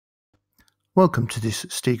Welcome to this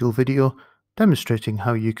Steegle video demonstrating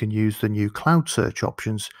how you can use the new cloud search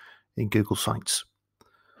options in Google Sites.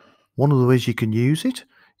 One of the ways you can use it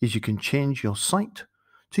is you can change your site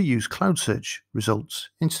to use cloud search results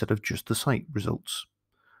instead of just the site results.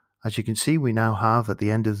 As you can see, we now have at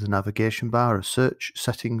the end of the navigation bar a search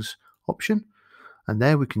settings option, and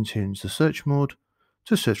there we can change the search mode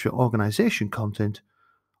to search for organization content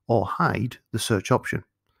or hide the search option.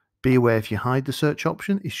 Be aware, if you hide the search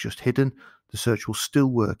option, it's just hidden. The search will still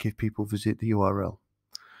work if people visit the URL.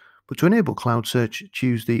 But to enable cloud search,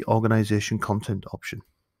 choose the organization content option.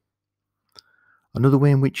 Another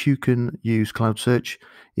way in which you can use cloud search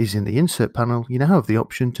is in the insert panel. You now have the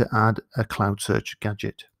option to add a cloud search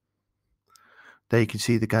gadget. There you can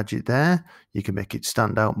see the gadget there. You can make it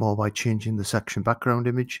stand out more by changing the section background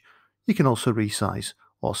image. You can also resize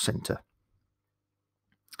or center.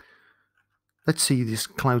 Let's see this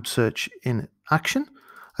cloud search in action.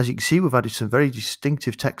 As you can see, we've added some very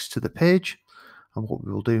distinctive text to the page. And what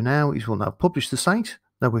we will do now is we'll now publish the site.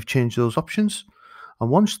 Now we've changed those options. And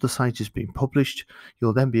once the site has been published,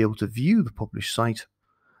 you'll then be able to view the published site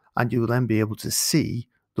and you will then be able to see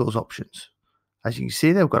those options. As you can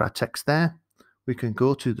see there, we've got our text there. We can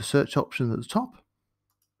go to the search option at the top,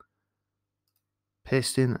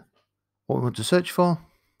 paste in what we want to search for,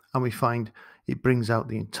 and we find it brings out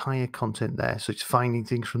the entire content there. So it's finding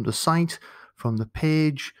things from the site, from the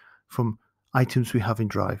page, from items we have in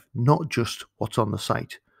Drive, not just what's on the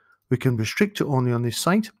site. We can restrict it only on this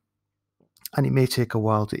site, and it may take a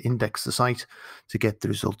while to index the site to get the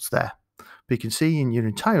results there. But you can see in your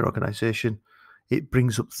entire organization, it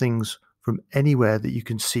brings up things from anywhere that you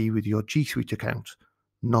can see with your G Suite account,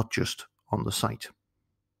 not just on the site.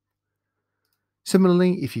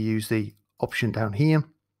 Similarly, if you use the option down here,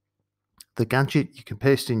 the gadget, you can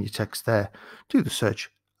paste in your text there, do the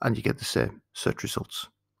search, and you get the same search results.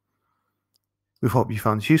 We hope you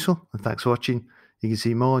found this useful, and thanks for watching. You can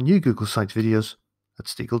see more new Google Sites videos at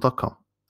Steegle.com.